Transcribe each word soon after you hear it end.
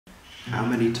How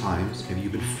many times have you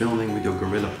been filming with your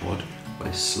Gorillapod when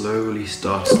it slowly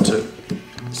starts to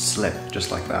slip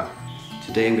just like that?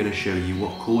 Today I'm going to show you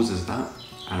what causes that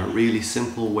and a really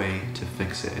simple way to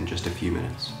fix it in just a few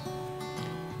minutes.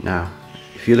 Now,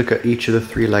 if you look at each of the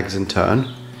three legs in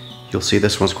turn, you'll see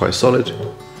this one's quite solid,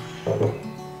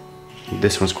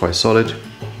 this one's quite solid,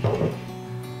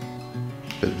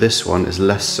 but this one is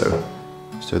less so.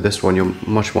 So this one you're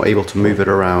much more able to move it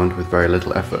around with very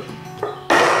little effort.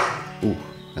 Ooh,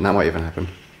 and that might even happen.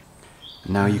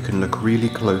 Now you can look really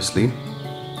closely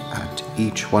at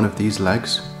each one of these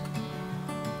legs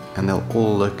and they'll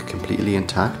all look completely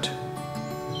intact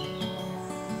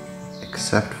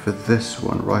except for this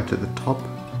one right at the top.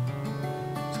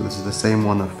 So this is the same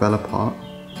one that fell apart,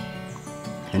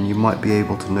 and you might be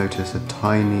able to notice a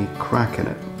tiny crack in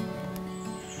it.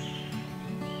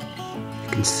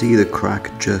 You can see the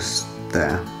crack just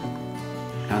there.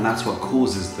 And that's what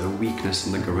causes the weakness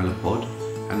in the Gorillapod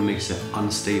and makes it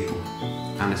unstable.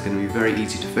 And it's going to be very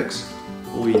easy to fix.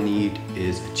 All you need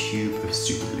is a tube of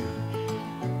super glue.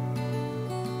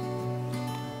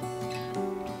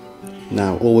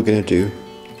 Now all we're going to do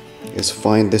is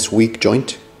find this weak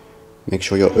joint. Make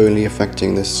sure you're only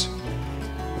affecting this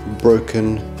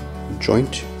broken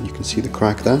joint. You can see the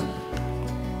crack there.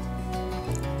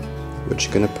 We're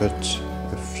just going to put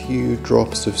a few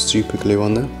drops of super glue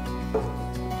on there.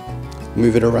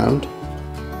 Move it around,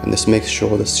 and this makes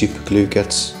sure the super glue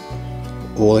gets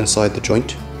all inside the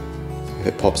joint. If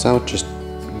it pops out, just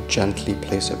gently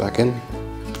place it back in.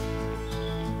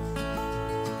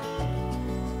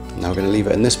 Now we're going to leave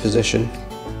it in this position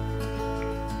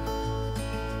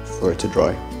for it to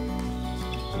dry.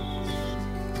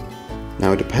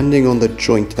 Now, depending on the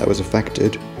joint that was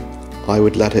affected, I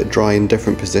would let it dry in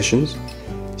different positions.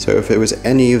 So if it was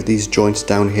any of these joints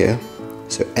down here,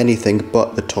 so anything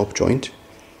but the top joint,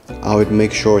 I would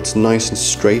make sure it's nice and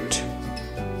straight,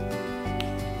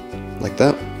 like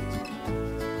that,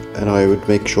 and I would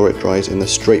make sure it dries in the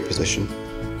straight position.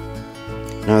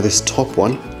 Now this top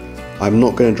one, I'm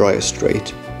not going to dry it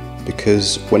straight,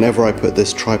 because whenever I put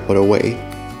this tripod away,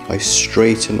 I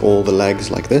straighten all the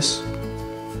legs like this,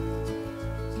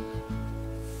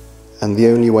 and the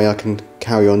only way I can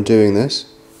carry on doing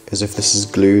this is if this is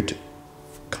glued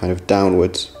kind of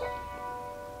downwards.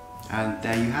 And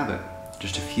there you have it.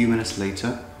 Just a few minutes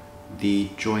later, the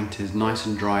joint is nice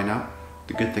and dry now.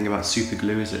 The good thing about super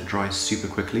glue is it dries super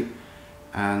quickly,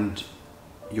 and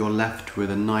you're left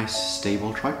with a nice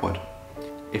stable tripod.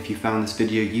 If you found this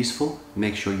video useful,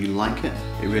 make sure you like it.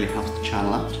 It really helps the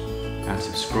channel out, and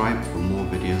subscribe for more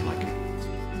videos like it.